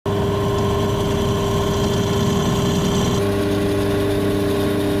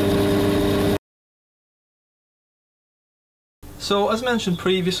So as mentioned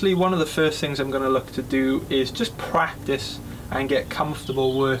previously, one of the first things I'm going to look to do is just practice and get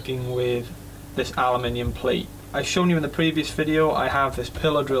comfortable working with this aluminium plate. I've shown you in the previous video, I have this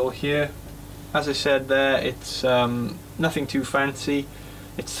pillar drill here. As I said there, it's nothing too fancy.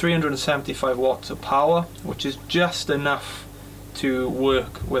 It's 375 watts of power, which is just enough to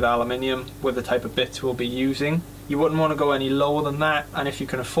work with aluminium with the type of bits we'll be using. You wouldn't want to go any lower than that, and if you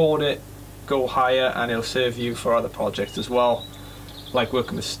can afford it, go higher, and it'll serve you for other projects as well, like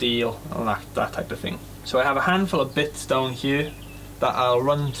working with steel and that type of thing. So I have a handful of bits down here that I'll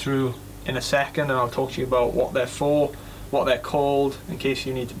run through in a second, and I'll talk to you about what they're for, what they're called, in case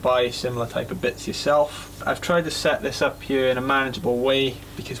you need to buy similar type of bits yourself. I've tried to set this up here in a manageable way,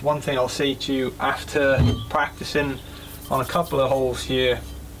 because one thing I'll say to you, after practicing on a couple of holes here,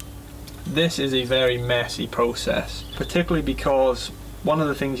 this is a very messy process, particularly because one of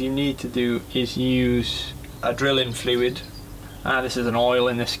the things you need to do is use a drilling fluid, and this is an oil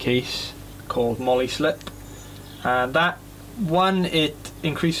in this case called Molyslip, and that one, it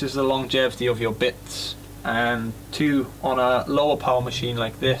increases the longevity of your bits, and two, on a lower power machine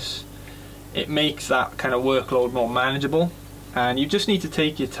like this, it makes that kind of workload more manageable. And you just need to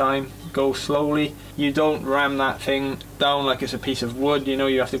take your time, go slowly. You don't ram that thing down like it's a piece of wood, you know,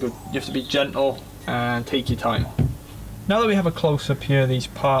 you have to be gentle and take your time. Now that we have a close-up here of these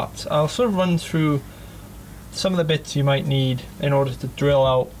parts, I'll sort of run through some of the bits you might need in order to drill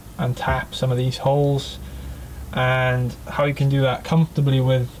out and tap some of these holes, and how you can do that comfortably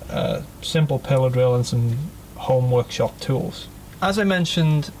with a simple pillar drill and some home workshop tools. As I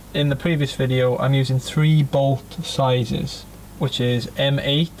mentioned in the previous video, I'm using 3 bolt sizes, which is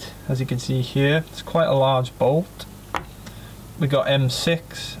M8, as you can see here. It's quite a large bolt. We got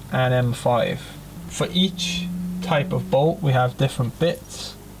M6 and M5. For each type of bolt we have different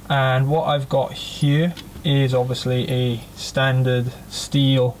bits, and what I've got here is obviously a standard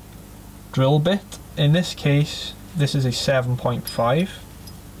steel drill bit. In this case, this is a 7.5.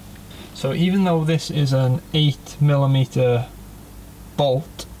 So even though this is an 8mm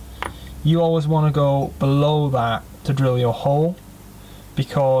bolt, you always want to go below that to drill your hole,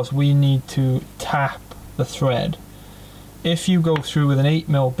 because we need to tap the thread. If you go through with an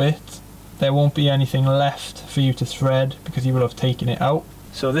 8mm bit, there won't be anything left for you to thread because you will have taken it out.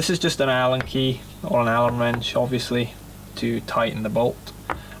 So this is just an Allen key or an Allen wrench, obviously, to tighten the bolt.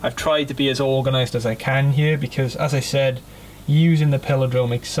 I've tried to be as organised as I can here, because as I said, using the pillar drill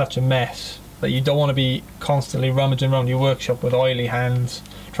makes such a mess that you don't want to be constantly rummaging around your workshop with oily hands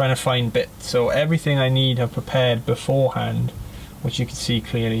trying to find bits. So everything I need I've prepared beforehand, which you can see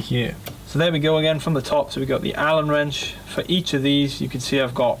clearly here. So there we go again from the top. So we've got the Allen wrench. For each of these you can see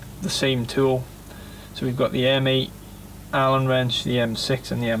I've got the same tool. So we've got the M8 Allen wrench, the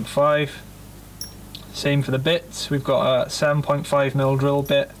M6 and the M5. Same for the bits, we've got a 7.5mm drill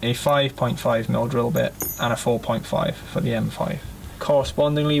bit, a 5.5mm drill bit and a 4.5 for the M5.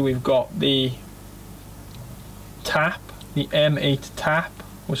 Correspondingly we've got the tap, the M8 tap,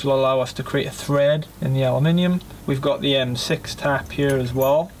 which will allow us to create a thread in the aluminium. We've got the M6 tap here as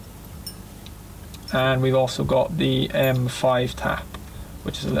well, and we've also got the M5 tap,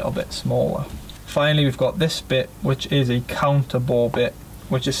 which is a little bit smaller. Finally we've got this bit, which is a counterbore bit,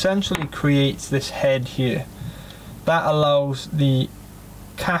 which essentially creates this head here. That allows the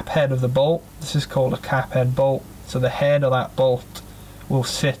cap head of the bolt, this is called a cap head bolt, so the head of that bolt will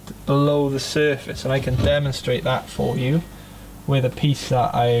sit below the surface, and I can demonstrate that for you with a piece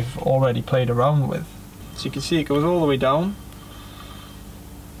that I've already played around with. So you can see it goes all the way down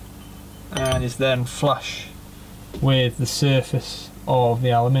and is then flush with the surface of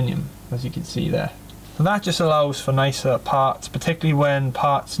the aluminium, as you can see there. So that just allows for nicer parts, particularly when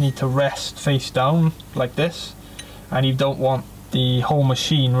parts need to rest face down like this, and you don't want the whole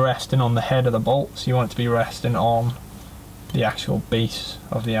machine resting on the head of the bolt, so you want it to be resting on the actual base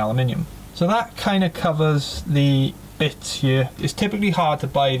of the aluminium. So that kind of covers the bits here. It's typically hard to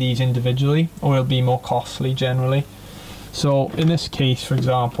buy these individually, or it'll be more costly generally. So in this case, for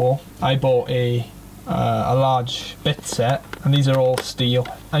example, I bought a large bit set, and these are all steel,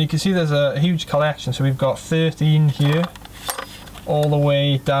 and you can see there's a huge collection. So we've got 13 here all the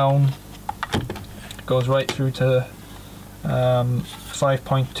way down, goes right through to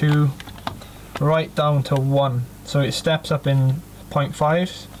 5.2 right down to 1, so it steps up in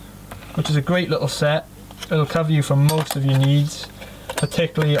 0.5s, which is a great little set. It'll cover you for most of your needs,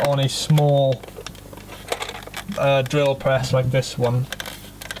 particularly on a small drill press like this one,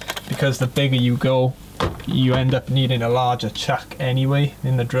 because the bigger you go, you end up needing a larger chuck anyway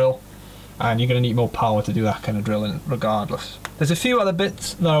in the drill, and you're going to need more power to do that kind of drilling regardless. There's a few other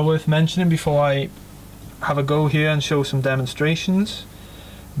bits that are worth mentioning before I have a go here and show some demonstrations.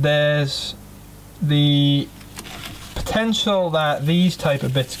 There's the potential that these type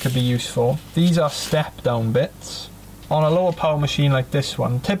of bits could be useful. These are step down bits. On a lower power machine like this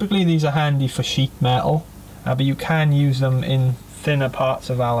one, typically these are handy for sheet metal, but you can use them in thinner parts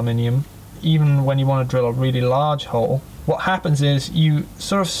of aluminium, even when you want to drill a really large hole. What happens is you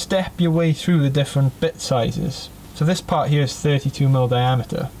sort of step your way through the different bit sizes. So this part here is 32mm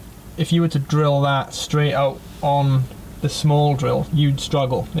diameter. If you were to drill that straight out on the small drill, you'd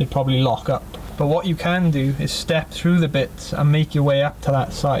struggle, it'd probably lock up. But what you can do is step through the bits and make your way up to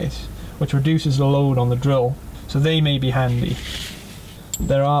that size, which reduces the load on the drill, so they may be handy.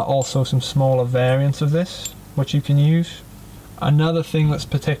 There are also some smaller variants of this which you can use. Another thing that's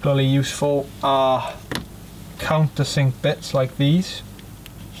particularly useful are countersink bits like these.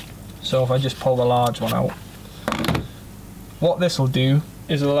 So if I just pull the large one out, what this will do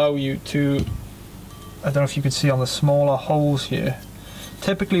is allow you to, I don't know if you can see on the smaller holes here,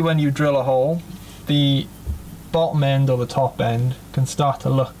 typically when you drill a hole, the bottom end or the top end can start to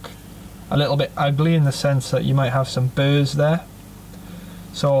look a little bit ugly, in the sense that you might have some burrs there.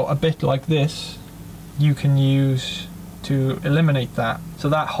 So a bit like this you can use to eliminate that. So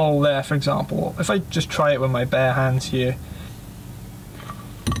that hole there, for example, if I just try it with my bare hands here,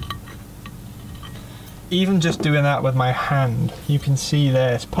 even just doing that with my hand, you can see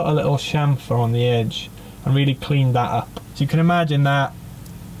there it's put a little chamfer on the edge and really cleaned that up. So you can imagine that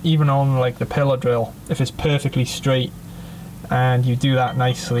even on like the pillar drill, if it's perfectly straight and you do that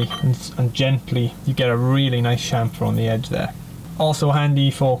nicely and gently, you get a really nice chamfer on the edge there. Also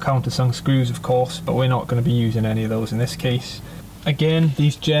handy for countersunk screws, of course, but we're not going to be using any of those in this case. Again,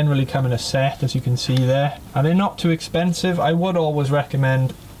 these generally come in a set, as you can see there, and they're not too expensive. I would always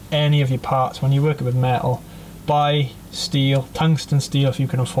recommend any of your parts when you're working with metal, buy steel, tungsten steel if you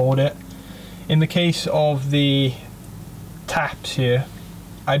can afford it. In the case of the taps here,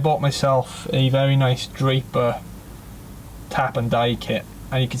 I bought myself a very nice Draper tap and die kit,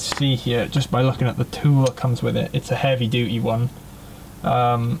 and you can see here just by looking at the tool that comes with it, it's a heavy duty one.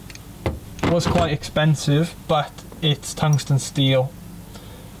 It was quite expensive, but it's tungsten steel,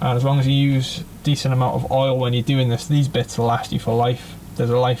 and as long as you use a decent amount of oil when you're doing this, these bits will last you for life. There's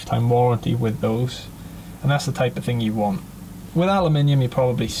a lifetime warranty with those, and that's the type of thing you want. With aluminium you're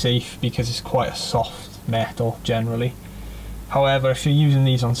probably safe because it's quite a soft metal generally. However, if you're using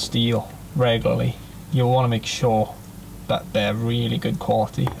these on steel regularly, you'll want to make sure that they're really good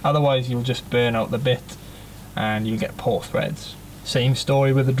quality, otherwise you'll just burn out the bit and you get poor threads. Same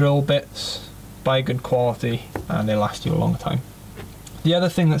story with the drill bits, buy good quality and they last you a long time. The other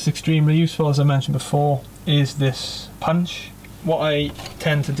thing that's extremely useful, as I mentioned before, is this punch. What I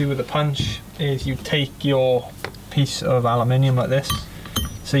tend to do with the punch is you take your piece of aluminium like this,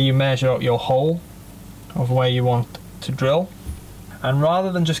 so you measure out your hole of where you want to drill, and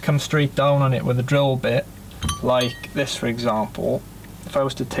rather than just come straight down on it with a drill bit like this, for example, if I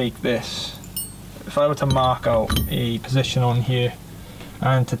was to take this, if I were to mark out a position on here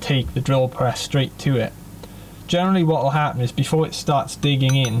and to take the drill press straight to it, generally what will happen is before it starts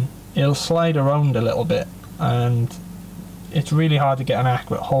digging in, it'll slide around a little bit and it's really hard to get an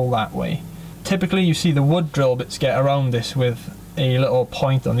accurate hole that way. Typically you see the wood drill bits get around this with a little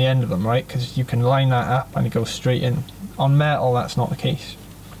point on the end of them, right? Because you can line that up and it goes straight in. On metal that's not the case.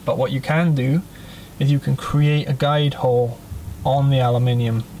 But what you can do is you can create a guide hole on the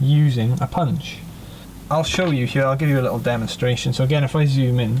aluminium using a punch. I'll show you here, I'll give you a little demonstration. So again, if I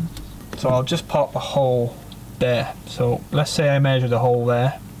zoom in, so I'll just pop a hole there. So let's say I measured a hole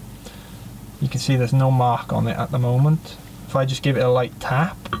there. You can see there's no mark on it at the moment. If I just give it a light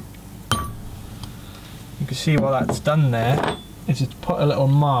tap, you can see what that's done there is it's put a little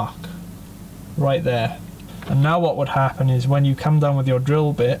mark right there. And now what would happen is when you come down with your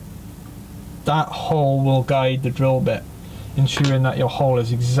drill bit, that hole will guide the drill bit, ensuring that your hole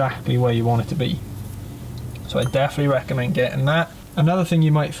is exactly where you want it to be. So I definitely recommend getting that. Another thing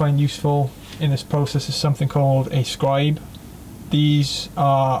you might find useful in this process is something called a scribe. These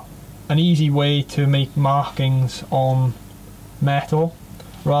are an easy way to make markings on metal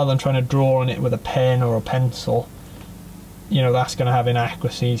rather than trying to draw on it with a pen or a pencil. You know, that's going to have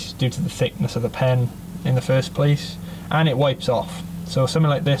inaccuracies due to the thickness of the pen in the first place, and it wipes off. So something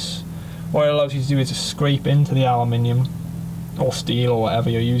like this, what it allows you to do is just scrape into the aluminium or steel or whatever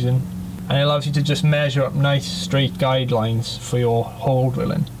you're using, and it allows you to just measure up nice straight guidelines for your hole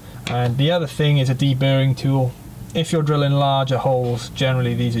drilling. And the other thing is a deburring tool. If you're drilling larger holes,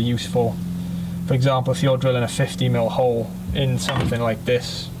 generally these are useful. For example, if you're drilling a 50mm hole in something like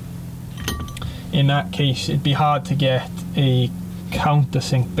this, in that case it'd be hard to get a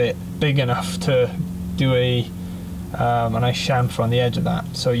countersink bit big enough to do a nice chamfer on the edge of that.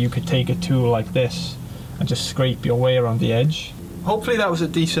 So you could take a tool like this and just scrape your way around the edge. Hopefully that was a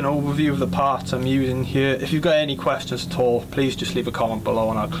decent overview of the parts I'm using here. If you've got any questions at all, please just leave a comment below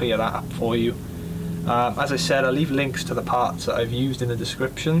and I'll clear that up for you. As I said, I'll leave links to the parts that I've used in the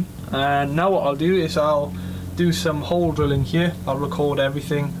description. And now what I'll do is I'll do some hole drilling here. I'll record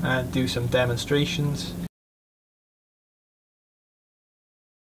everything and do some demonstrations.